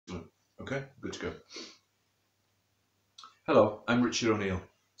Okay, good to go. Hello, I'm Richard O'Neill,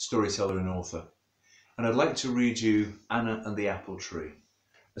 storyteller and author, and I'd like to read you Anna and the Apple Tree,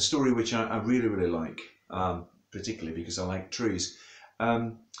 a story which I really like, particularly because I like trees.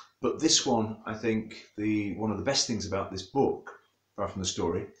 But this one, I think one of the best things about this book, apart from the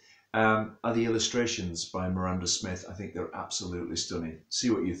story, are the illustrations by Miranda Smith. I think they're absolutely stunning. See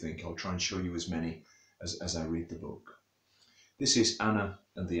what you think. I'll try and show you as many as I read the book. This is Anna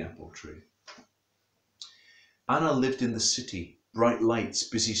and the Apple Tree. Anna lived in the city, bright lights,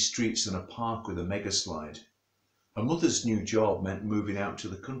 busy streets and a park with a mega slide. Her mother's new job meant moving out to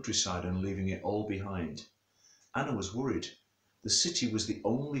the countryside and leaving it all behind. Anna was worried. The city was the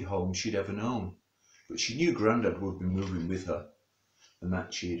only home she'd ever known, but she knew Grandad would be moving with her, and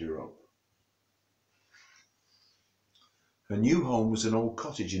that cheered her up. Her new home was an old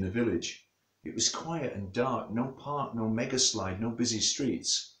cottage in a village. It was quiet and dark, no park, no mega slide, no busy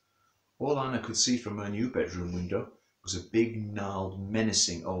streets. All Anna could see from her new bedroom window was a big, gnarled,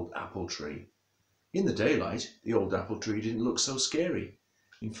 menacing old apple tree. In the daylight, the old apple tree didn't look so scary.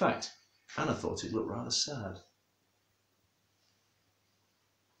 In fact, Anna thought it looked rather sad.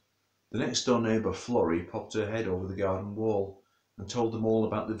 The next door neighbour, Florrie, popped her head over the garden wall and told them all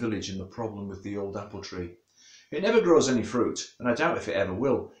about the village and the problem with the old apple tree. "It never grows any fruit, and I doubt if it ever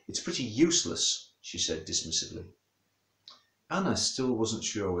will. It's pretty useless," she said dismissively. Anna still wasn't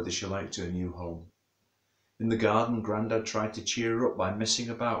sure whether she liked her new home. In the garden, Grandad tried to cheer her up by messing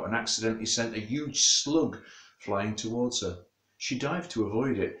about and accidentally sent a huge slug flying towards her. She dived to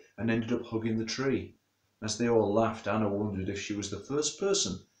avoid it and ended up hugging the tree. As they all laughed, Anna wondered if she was the first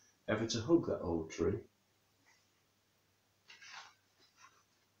person ever to hug that old tree.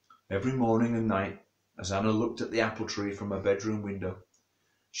 Every morning and night, as Anna looked at the apple tree from her bedroom window,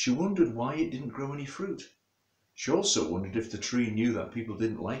 she wondered why it didn't grow any fruit. She also wondered if the tree knew that people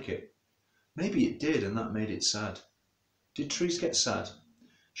didn't like it. Maybe it did, and that made it sad. Did trees get sad?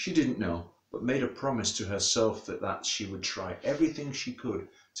 She didn't know, but made a promise to herself that she would try everything she could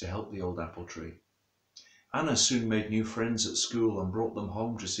to help the old apple tree. Anna soon made new friends at school and brought them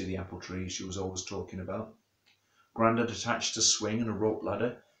home to see the apple tree she was always talking about. Grandad attached a swing and a rope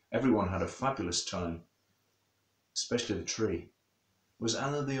ladder. Everyone had a fabulous time, especially the tree. Was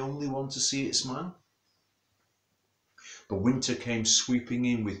Anna the only one to see it smile? The winter came sweeping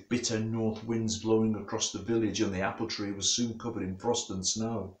in with bitter north winds blowing across the village, and the apple tree was soon covered in frost and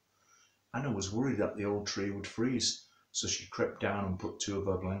snow. Anna was worried that the old tree would freeze, so she crept down and put 2 of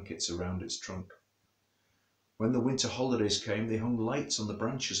her blankets around its trunk. When the winter holidays came, they hung lights on the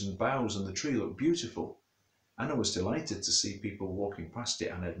branches and boughs, and the tree looked beautiful. Anna was delighted to see people walking past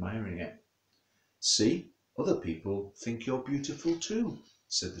it and admiring it. "See, other people think you're beautiful too,"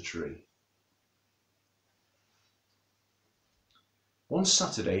 said the tree. One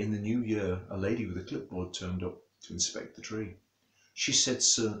Saturday in the new year, a lady with a clipboard turned up to inspect the tree. She said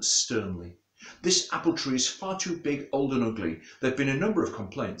sternly, "This apple tree is far too big, old and ugly. There have been a number of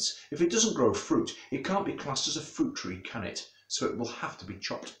complaints. If it doesn't grow fruit, it can't be classed as a fruit tree, can it? So it will have to be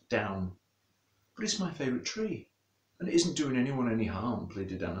chopped down." "But it's my favourite tree, and it isn't doing anyone any harm,"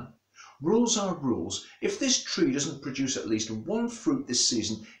 pleaded Anna. "Rules are rules. If this tree doesn't produce at least 1 fruit this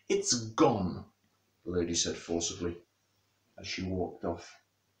season, it's gone," the lady said forcibly as she walked off.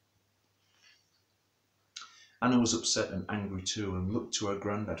 Anna was upset and angry too, and looked to her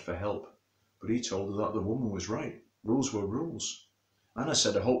Grandad for help, but he told her that the woman was right. Rules were rules. Anna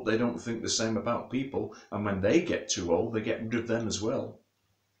said, "I hope they don't think the same about people, and when they get too old, they get rid of them as well."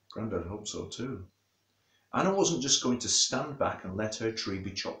 Grandad hoped so too. Anna wasn't just going to stand back and let her tree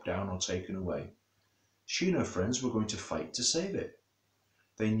be chopped down or taken away. She and her friends were going to fight to save it.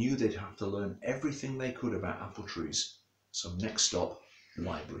 They knew they'd have to learn everything they could about apple trees. So next stop, the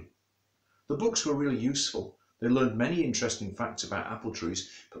library. The books were really useful. They learned many interesting facts about apple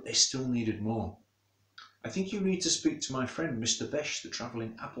trees, but they still needed more. "I think you need to speak to my friend Mr. Vesh, the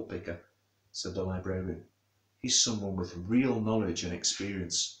travelling apple picker," said the librarian. "He's someone with real knowledge and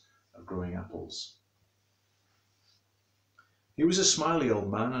experience of growing apples." He was a smiley old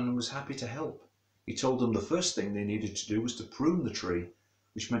man and was happy to help. He told them the first thing they needed to do was to prune the tree,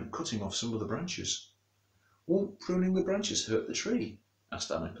 which meant cutting off some of the branches. "Won't pruning the branches hurt the tree?"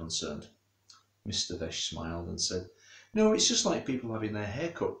 asked Anna, concerned. Mr. Vesh smiled and said, "No, it's just like people having their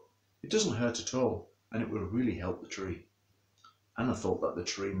hair cut. It doesn't hurt at all, and it will really help the tree." Anna thought that the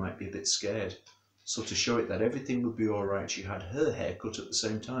tree might be a bit scared, so to show it that everything would be all right, she had her hair cut at the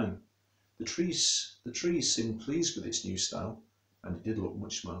same time. The tree seemed pleased with its new style, and it did look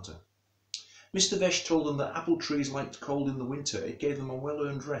much smarter. Mr. Vesh told them that apple trees liked cold in the winter. It gave them a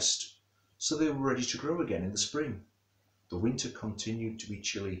well-earned rest, so they were ready to grow again in the spring. The winter continued to be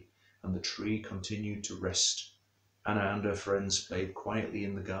chilly, and the tree continued to rest. Anna and her friends played quietly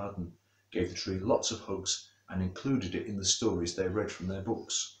in the garden, gave the tree lots of hugs, and included it in the stories they read from their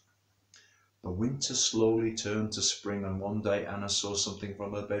books. The winter slowly turned to spring, and one day Anna saw something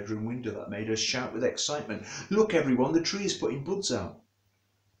from her bedroom window that made her shout with excitement. "Look everyone, the tree is putting buds out."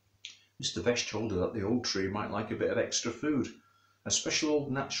 Mr. Vesh told her that the old tree might like a bit of extra food, a special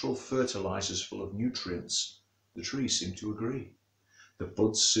old natural fertilizers full of nutrients. The tree seemed to agree. The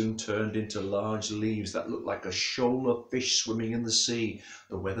buds soon turned into large leaves that looked like a shoal of fish swimming in the sea.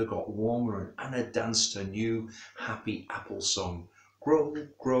 The weather got warmer and Anna danced her new happy apple song. Grow,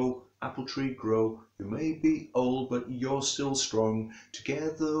 grow, apple tree, grow. You may be old, but you're still strong.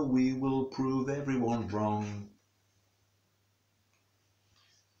 Together we will prove everyone wrong.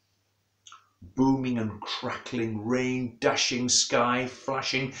 Booming and crackling rain, dashing sky,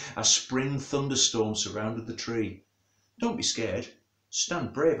 flashing, a spring thunderstorm surrounded the tree. "Don't be scared.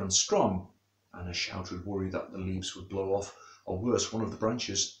 Stand brave and strong," Anna shouted, worried that the leaves would blow off, or worse, one of the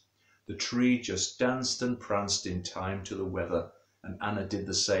branches. The tree just danced and pranced in time to the weather, and Anna did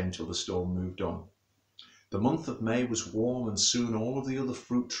the same till the storm moved on. The month of May was warm, and soon all of the other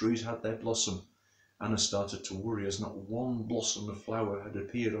fruit trees had their blossom. Anna started to worry as not one blossom of flower had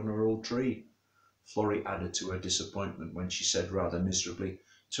appeared on her old tree. Florrie added to her disappointment when she said rather miserably,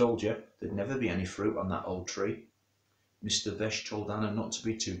 "Told you there'd never be any fruit on that old tree." Mr. Vesh told Anna not to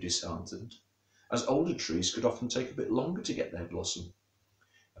be too disheartened, as older trees could often take a bit longer to get their blossom.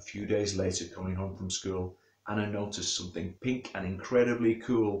 A few days later, coming home from school, Anna noticed something pink and incredibly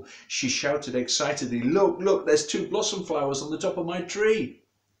cool. She shouted excitedly, "Look, look, there's 2 blossom flowers on the top of my tree."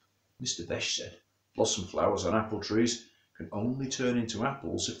 Mr. Vesh said, "Blossom flowers on apple trees can only turn into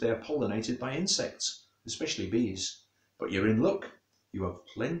apples if they are pollinated by insects, especially bees. But you're in luck. You have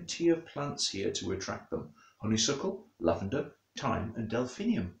plenty of plants here to attract them. Honeysuckle, lavender, thyme and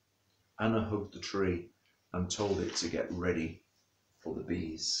delphinium." Anna hugged the tree and told it to get ready for the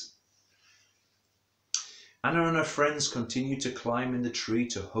bees. Anna and her friends continued to climb in the tree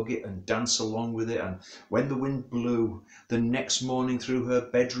to hug it and dance along with it, and when the wind blew the next morning through her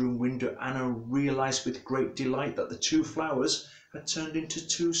bedroom window, Anna realized with great delight that the 2 flowers had turned into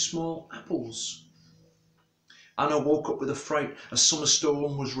 2 small apples. Anna woke up with a fright. A summer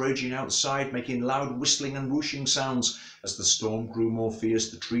storm was raging outside, making loud whistling and whooshing sounds. As the storm grew more fierce,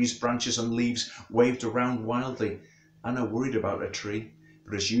 the tree's branches and leaves waved around wildly. Anna worried about her tree,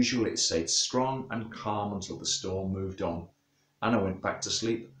 but as usual it stayed strong and calm until the storm moved on. Anna went back to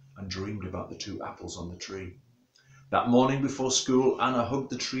sleep and dreamed about the 2 apples on the tree. That morning before school, Anna hugged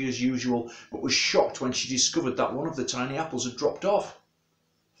the tree as usual, but was shocked when she discovered that one of the tiny apples had dropped off.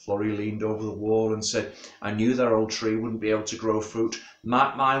 Florrie leaned over the wall and said, "I knew that old tree wouldn't be able to grow fruit.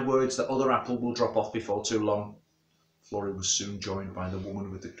 Mark my words, the other apple will drop off before too long." Florrie was soon joined by the woman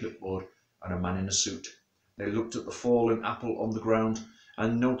with the clipboard and a man in a suit. They looked at the fallen apple on the ground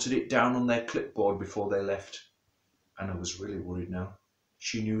and noted it down on their clipboard before they left. Anna was really worried now.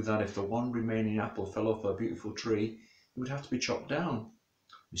 She knew that if the one remaining apple fell off her beautiful tree, it would have to be chopped down.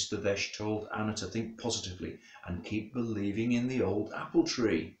 Mr. Vesh told Anna to think positively and keep believing in the old apple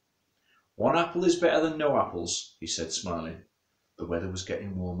tree. "One apple is better than no apples," he said, smiling. The weather was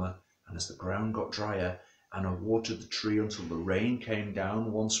getting warmer, and as the ground got drier, Anna watered the tree until the rain came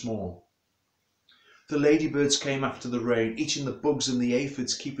down once more. The ladybirds came after the rain, eating the bugs and the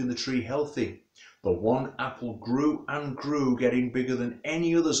aphids, keeping the tree healthy. The one apple grew and grew, getting bigger than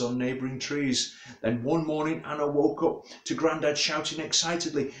any others on neighbouring trees. Then one morning Anna woke up to Grandad shouting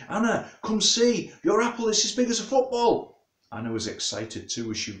excitedly, "Anna, come see, your apple is as big as a football." Anna was excited too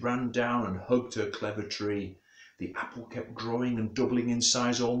as she ran down and hugged her clever tree. The apple kept growing and doubling in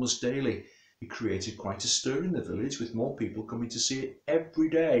size almost daily. It created quite a stir in the village, with more people coming to see it every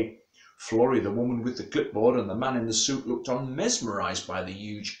day. Florrie, the woman with the clipboard, and the man in the suit looked on mesmerised by the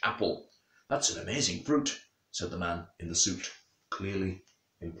huge apple. "That's an amazing fruit," said the man in the suit, clearly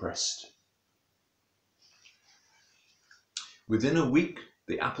impressed. Within a week,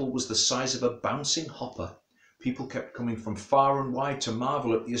 the apple was the size of a bouncing hopper. People kept coming from far and wide to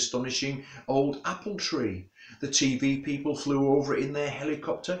marvel at the astonishing old apple tree. The TV people flew over it in their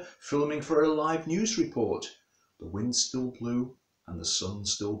helicopter, filming for a live news report. The wind still blew and the sun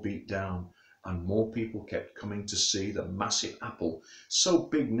still beat down, and more people kept coming to see the massive apple, so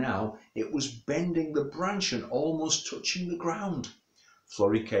big now it was bending the branch and almost touching the ground.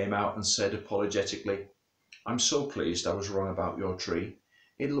 Florrie came out and said apologetically, "I'm so pleased I was wrong about your tree.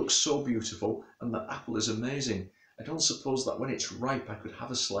 It looks so beautiful and the apple is amazing. I don't suppose that when it's ripe I could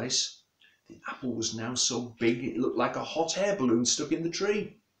have a slice." The apple was now so big it looked like a hot air balloon stuck in the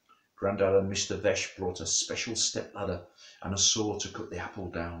tree. Grandad and Mr. Vesh brought a special step ladder and a saw to cut the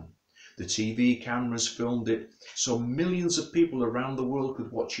apple down. The TV cameras filmed it, so millions of people around the world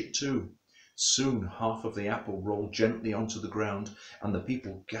could watch it too. Soon half of the apple rolled gently onto the ground, and the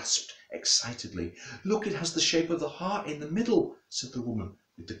people gasped excitedly. "Look, it has the shape of the heart in the middle," said the woman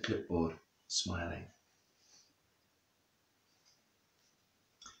with the clipboard, smiling.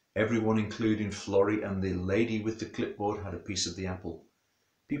 Everyone, including Florrie and the lady with the clipboard, had a piece of the apple.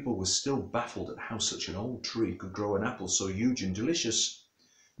 People were still baffled at how such an old tree could grow an apple so huge and delicious.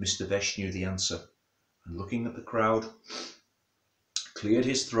 Mr. Vesh knew the answer, and looking at the crowd, cleared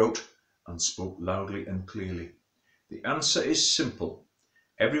his throat and spoke loudly and clearly. "The answer is simple.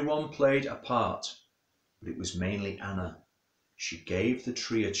 Everyone played a part, but it was mainly Anna. She gave the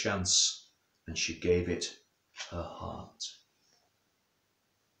tree a chance, and she gave it her heart."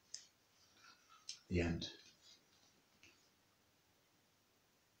 The end.